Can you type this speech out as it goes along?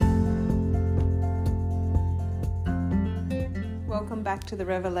welcome back to the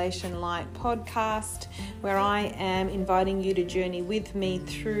Revelation Light podcast, where I am inviting you to journey with me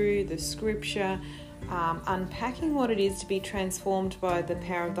through the scripture, unpacking what it is to be transformed by the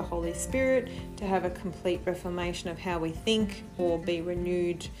power of the Holy Spirit, to have a complete reformation of how we think or be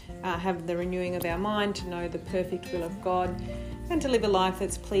renewed, have the renewing of our mind, to know the perfect will of God, and to live a life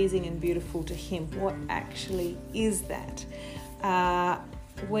that's pleasing and beautiful to Him. What actually is that?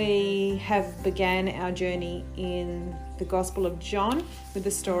 We have began our journey in the Gospel of John with the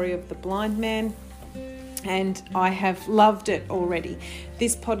story of the blind man, and I have loved it already.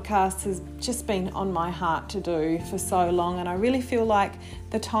 This podcast has just been on my heart to do for so long, and I really feel like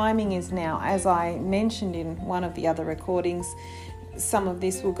the timing is now. As I mentioned in one of the other recordings, some of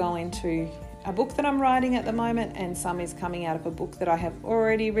this will go into a book that I'm writing at the moment, and some is coming out of a book that I have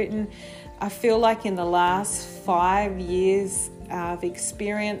already written. I feel like in the last 5 years I've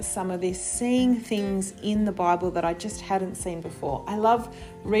experienced some of this, seeing things in the Bible that I just hadn't seen before. I love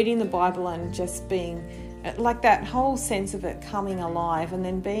reading the Bible and just being like that whole sense of it coming alive and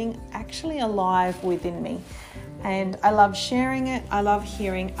then being actually alive within me. And I love sharing it. I love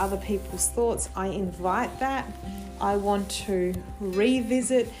hearing other people's thoughts. I invite that. I want to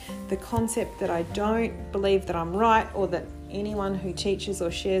revisit the concept that I don't believe that I'm right, or that anyone who teaches or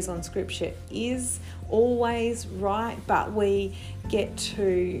shares on scripture is always right, but we get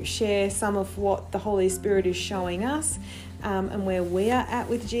to share some of what the Holy Spirit is showing us and where we are at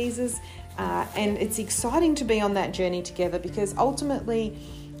with Jesus. And it's exciting to be on that journey together, because ultimately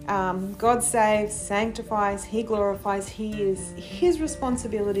God saves, sanctifies, He glorifies. He is His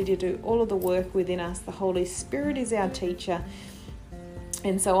responsibility to do all of the work within us. The Holy Spirit is our teacher.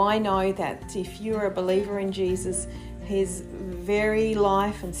 And so I know that if you're a believer in Jesus, His very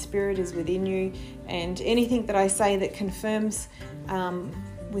life and spirit is within you, and anything that I say that confirms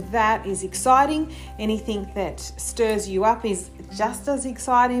with that is exciting. Anything that stirs you up is just as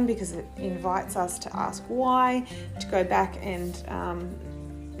exciting, because it invites us to ask why, to go back and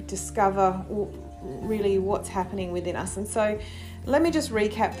discover really what's happening within us. And so let me just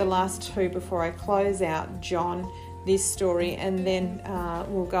recap the last two before I close out John, this story, and then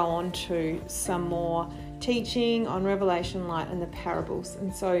we'll go on to some more teaching on Revelation Light and the parables.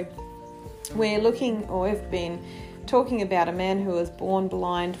 And so we've been talking about a man who was born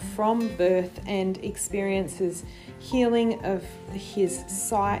blind from birth and experiences healing of his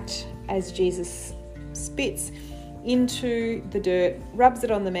sight as Jesus spits into the dirt, rubs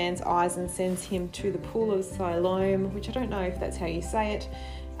it on the man's eyes, and sends him to the pool of Siloam, which I don't know if that's how you say it.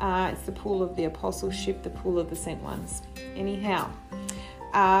 It's the pool of the apostleship, the pool of the sent ones. Anyhow,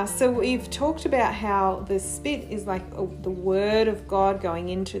 so we've talked about how the spit is like the word of God going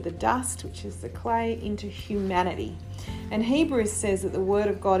into the dust, which is the clay, into humanity. And Hebrews says that the word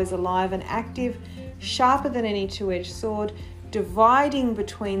of God is alive and active, sharper than any two-edged sword, dividing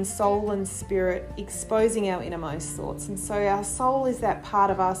between soul and spirit, exposing our innermost thoughts. And so our soul is that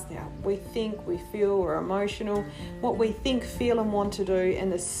part of us that we think, we feel, we're emotional, what we think, feel and want to do, and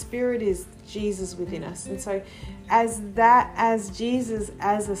the spirit is Jesus within us. And so as Jesus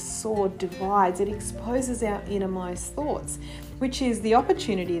as a sword divides, it exposes our innermost thoughts, which is the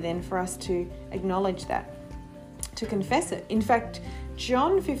opportunity then for us to acknowledge that, to confess it. In fact,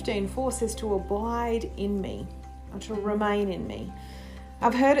 John 15:4 says to abide in me, or to remain in me.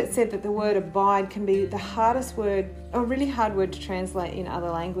 I've heard it said that the word abide can be the hardest word, a really hard word to translate in other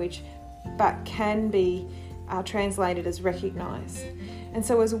language, but can be translated as recognize. And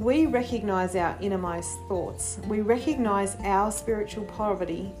so as we recognize our innermost thoughts, we recognize our spiritual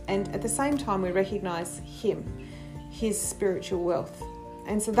poverty, and at the same time we recognize Him, His spiritual wealth.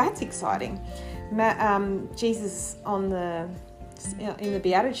 And so that's exciting. Jesus in the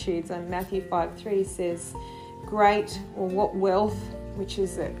Beatitudes on Matthew 5:3 says, great, or what wealth, which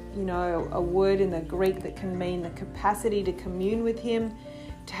is a word in the Greek that can mean the capacity to commune with Him,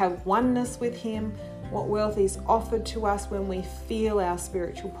 to have oneness with Him. What wealth is offered to us when we feel our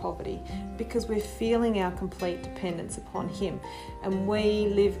spiritual poverty, because we're feeling our complete dependence upon Him. And we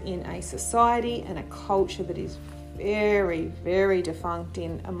live in a society and a culture that is very, very defunct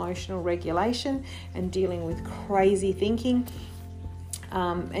in emotional regulation and dealing with crazy thinking.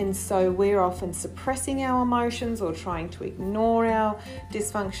 And so we're often suppressing our emotions or trying to ignore our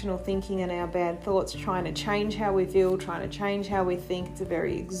dysfunctional thinking and our bad thoughts, trying to change how we feel, trying to change how we think. It's a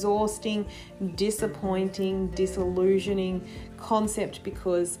very exhausting, disappointing, disillusioning concept,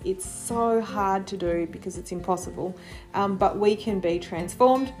 because it's so hard to do, because it's impossible. But we can be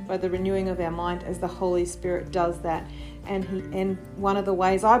transformed by the renewing of our mind as the Holy Spirit does that. And one of the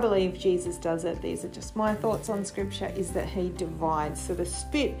ways I believe Jesus does it, these are just my thoughts on scripture, is that He divides. So the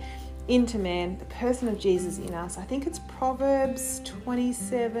spit into man, the person of Jesus in us. I think it's Proverbs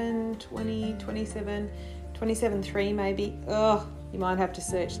 27:3 maybe. You might have to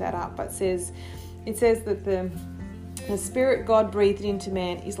search that up. But it says that the Spirit God breathed into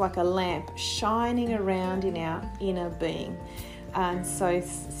man is like a lamp shining around in our inner being. And so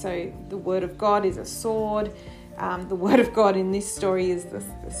the Word of God is a sword. The Word of God in this story is the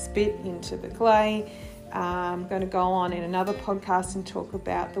spit into the clay. I'm going to go on in another podcast and talk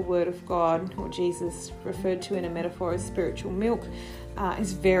about the Word of God, or Jesus referred to in a metaphor as spiritual milk.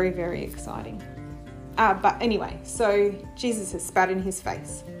 It's very, very exciting. But anyway, so Jesus has spat in his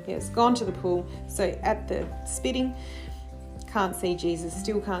face. He has gone to the pool. So at the spitting, can't see Jesus,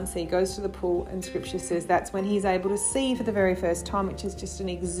 still can't see, goes to the pool, and Scripture says that's when he's able to see for the very first time, which is just an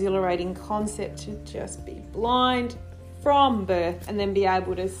exhilarating concept, to just be blind from birth and then be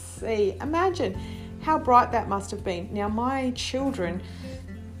able to see. Imagine how bright that must have been. Now, my children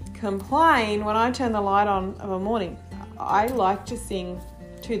complain when I turn the light on of a morning. I like to sing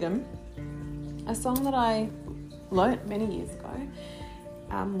to them a song that I learnt many years ago.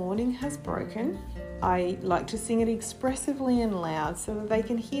 Morning has broken. I like to sing it expressively and loud so that they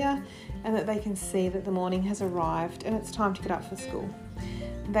can hear and that they can see that the morning has arrived and it's time to get up for school.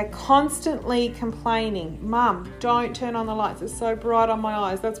 They're constantly complaining, Mum, don't turn on the lights, it's so bright on my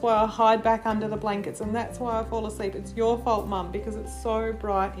eyes. That's why I hide back under the blankets and that's why I fall asleep. It's your fault, Mum, because it's so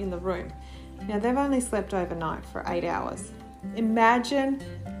bright in the room. Now, they've only slept overnight for 8 hours. Imagine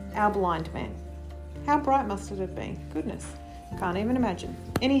our blind man. How bright must it have been? Goodness, can't even imagine.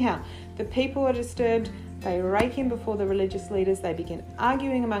 Anyhow, the people are disturbed. They rake him before the religious leaders. They begin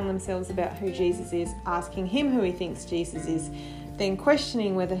arguing among themselves about who Jesus is, asking him who he thinks Jesus is, then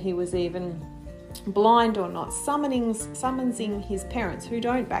questioning whether he was even blind or not, summoning his parents who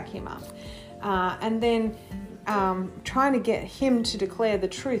don't back him up, and then trying to get him to declare the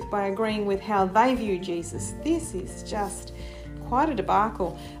truth by agreeing with how they view Jesus. This is just quite a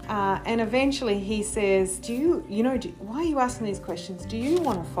debacle. And eventually he says, why are you asking these questions? Do you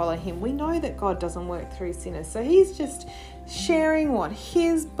want to follow him? We know that God doesn't work through sinners. So he's just sharing what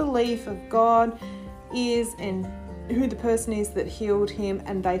his belief of God is and who the person is that healed him,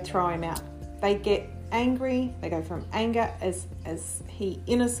 and they throw him out. They get angry. They go from anger as he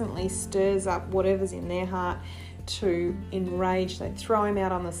innocently stirs up whatever's in their heart to enrage. They throw him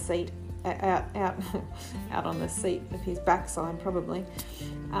out on the seat. Out on the seat of his backside probably,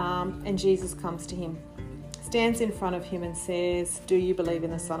 and Jesus comes to him, stands in front of him and says, do you believe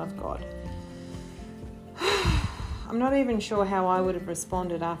in the Son of God? I'm not even sure how I would have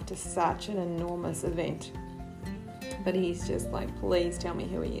responded after such an enormous event, but he's just like, please tell me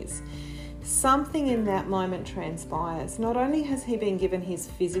who he is. Something in that moment transpires. Not only has he been given his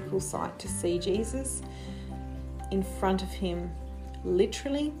physical sight to see Jesus in front of him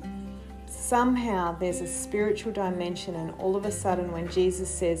literally, somehow there's a spiritual dimension, and all of a sudden when Jesus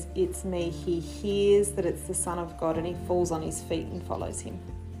says, it's me, he hears that it's the Son of God and he falls on his feet and follows him.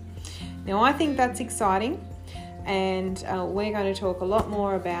 Now, I think that's exciting, and we're going to talk a lot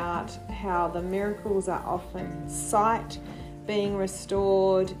more about how the miracles are often sight being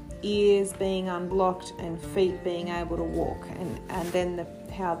restored, ears being unblocked, and feet being able to walk, and then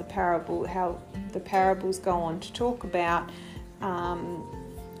how the parables go on to talk about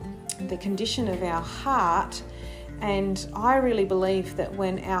the condition of our heart. And I really believe that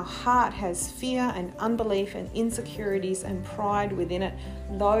when our heart has fear and unbelief and insecurities and pride within it,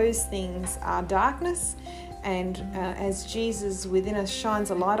 those things are darkness. And as Jesus within us shines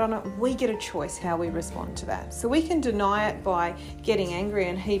a light on it, we get a choice how we respond to that. So we can deny it by getting angry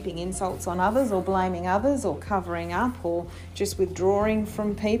and heaping insults on others, or blaming others, or covering up, or just withdrawing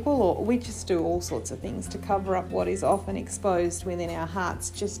from people, or we just do all sorts of things to cover up what is often exposed within our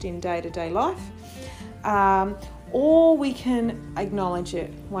hearts just in day-to-day life. Or we can acknowledge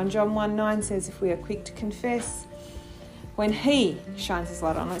it. 1 John 1:9 says, if we are quick to confess when he shines his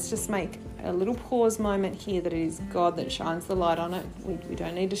light on it. Let's just make a little pause moment here that it is God that shines the light on it. We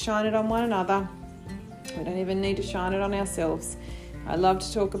don't need to shine it on one another. We don't even need to shine it on ourselves. I love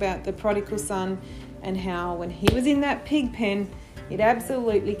to talk about the prodigal son and how when he was in that pig pen, it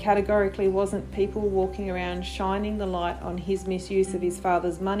absolutely categorically wasn't people walking around shining the light on his misuse of his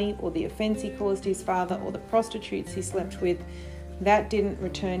father's money, or the offence he caused his father, or the prostitutes he slept with. That didn't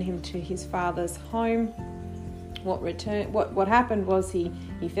return him to his father's home. What happened was he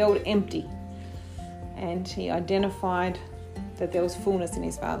felt empty, and he identified that there was fullness in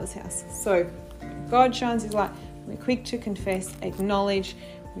his father's house. So God shines his light. We're quick to confess, acknowledge,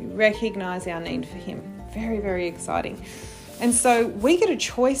 we recognize our need for him. Very, very exciting. And so we get a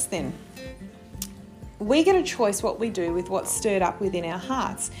choice then. we get a choice what we do with what's stirred up within our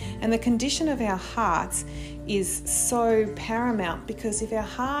hearts. And the condition of our hearts is so paramount, because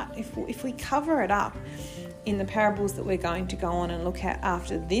if we cover it up in the parables that we're going to go on and look at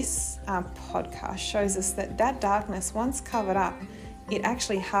after this podcast, shows us that darkness, once covered up, it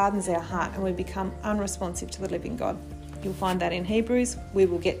actually hardens our heart and we become unresponsive to the living God. You'll find that in Hebrews. We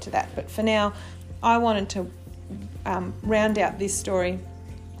will get to that. But for now, I wanted to round out this story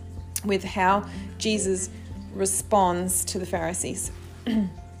with how Jesus responds to the Pharisees.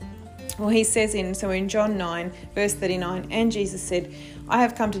 Well, he says in John 9, verse 39, and Jesus said, I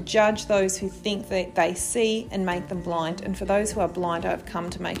have come to judge those who think that they see and make them blind, and for those who are blind, I have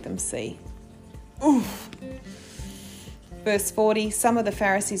come to make them see. Oof. Verse 40, some of the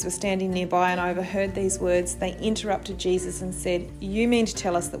Pharisees were standing nearby and overheard these words. They interrupted Jesus and said, you mean to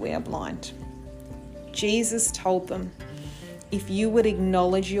tell us that we are blind? Jesus told them, if you would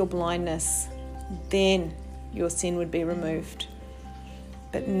acknowledge your blindness, then your sin would be removed.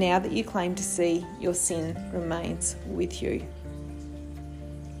 But now that you claim to see, your sin remains with you.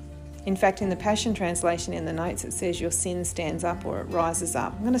 In fact, in the Passion Translation in the notes, it says your sin stands up or it rises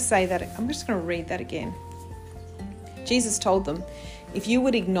up. I'm just going to read that again. Jesus told them, if you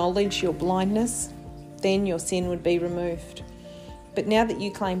would acknowledge your blindness, then your sin would be removed. But now that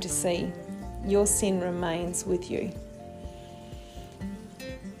you claim to see, your sin remains with you.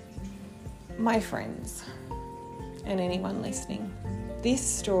 My friends, and anyone listening, this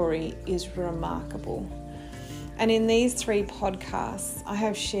story is remarkable. And in these 3 podcasts, I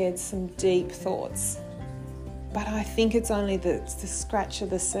have shared some deep thoughts. But I think it's only the scratch of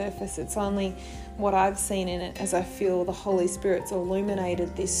the surface. It's only what I've seen in it, as I feel the Holy Spirit's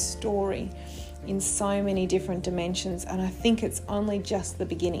illuminated this story in so many different dimensions. And I think it's only just the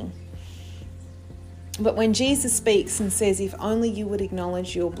beginning. But when Jesus speaks and says, if only you would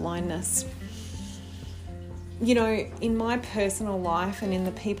acknowledge your blindness, you know, in my personal life and in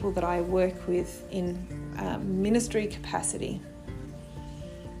the people that I work with in ministry capacity,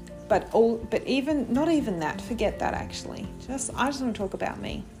 but even not even that, forget that actually. I just want to talk about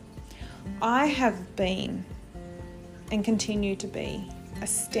me. I have been and continue to be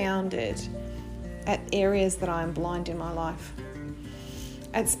astounded at areas that I am blind in my life,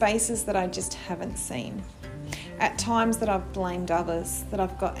 at spaces that I just haven't seen, at times that I've blamed others, that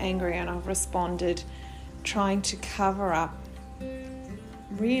I've got angry and I've responded, trying to cover up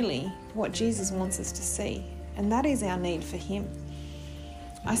really what Jesus wants us to see, and that is our need for Him.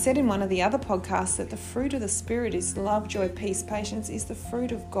 I said in one of the other podcasts that the fruit of the Spirit is love, joy, peace, patience, is the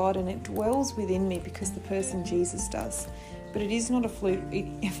fruit of God, and it dwells within me because the person Jesus does. But it is not it's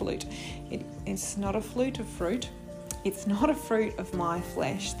not a flute of fruit. It's not a fruit of my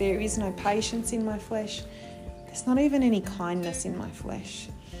flesh. There is no patience in my flesh. There's not even any kindness in my flesh.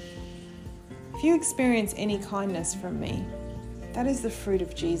 If you experience any kindness from me, that is the fruit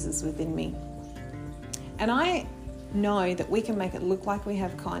of Jesus within me. And I know that we can make it look like we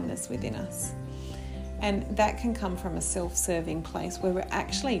have kindness within us. And that can come from a self-serving place where we're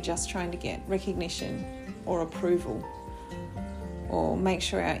actually just trying to get recognition or approval, or make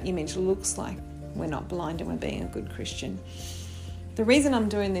sure our image looks like we're not blind and we're being a good Christian. The reason I'm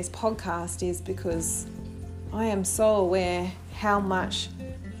doing this podcast is because I am so aware how much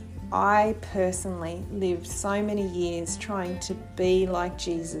I personally lived so many years trying to be like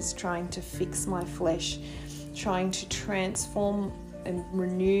Jesus, trying to fix my flesh, trying to transform and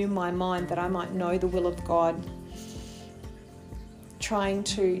renew my mind that I might know the will of God, trying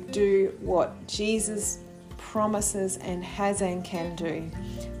to do what Jesus promises and has and can do.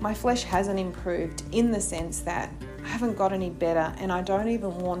 My flesh hasn't improved in the sense that I haven't got any better, and I don't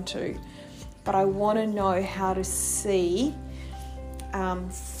even want to, but I want to know how to see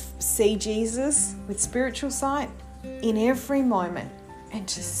Jesus with spiritual sight in every moment, and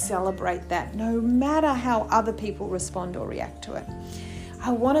to celebrate that no matter how other people respond or react to it.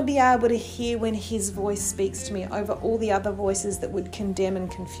 I want to be able to hear when His voice speaks to me over all the other voices that would condemn and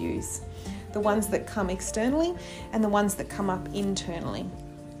confuse, the ones that come externally and the ones that come up internally.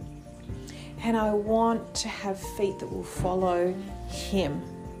 And I want to have feet that will follow Him,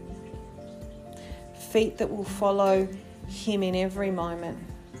 feet that will follow Him in every moment.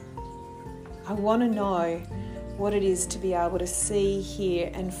 I want to know what it is to be able to see, hear,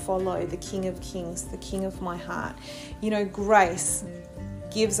 and follow the King of Kings, the King of my heart. You know, grace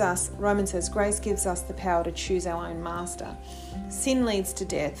gives us, Romans says, grace gives us the power to choose our own master. Sin leads to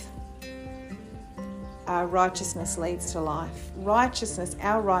death. Righteousness leads to life.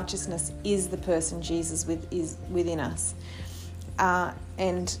 Our righteousness is the person Jesus is within us.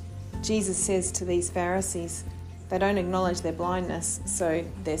 And Jesus says to these Pharisees, they don't acknowledge their blindness, so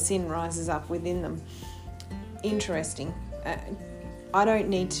their sin rises up within them. interesting. I don't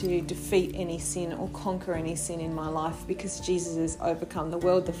need to defeat any sin or conquer any sin in my life because Jesus has overcome the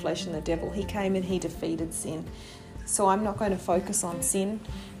world, the flesh and the devil. He came and he defeated sin. So I'm not going to focus on sin.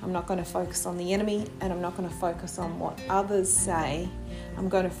 I'm not going to focus on the enemy, and I'm not going to focus on what others say. I'm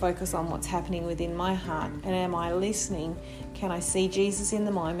going to focus on what's happening within my heart. And am I listening? Can I see Jesus in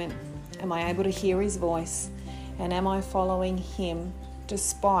the moment? Am I able to hear his voice? And am I following him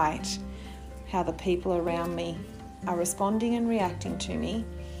despite how the people around me are responding and reacting to me,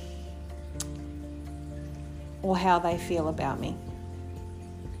 or how they feel about me?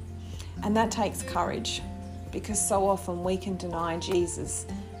 And that takes courage, because so often we can deny Jesus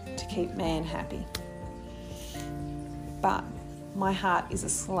to keep man happy. But my heart is a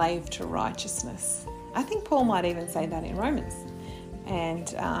slave to righteousness. I think Paul might even say that in Romans.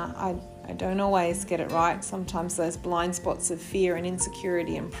 And I don't always get it right. Sometimes those blind spots of fear and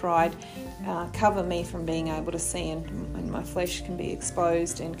insecurity and pride cover me from being able to see, and my flesh can be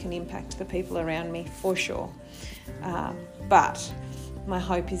exposed and can impact the people around me for sure. But my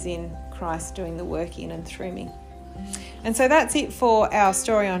hope is in Christ doing the work in and through me. And so that's it for our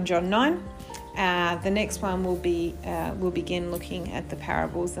story on John 9. The next one will be we'll begin looking at the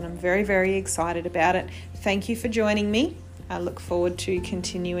parables, and I'm very, very excited about it. Thank you for joining me. I look forward to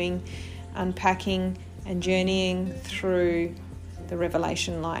continuing unpacking and journeying through the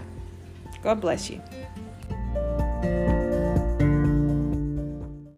Revelation light. God bless you.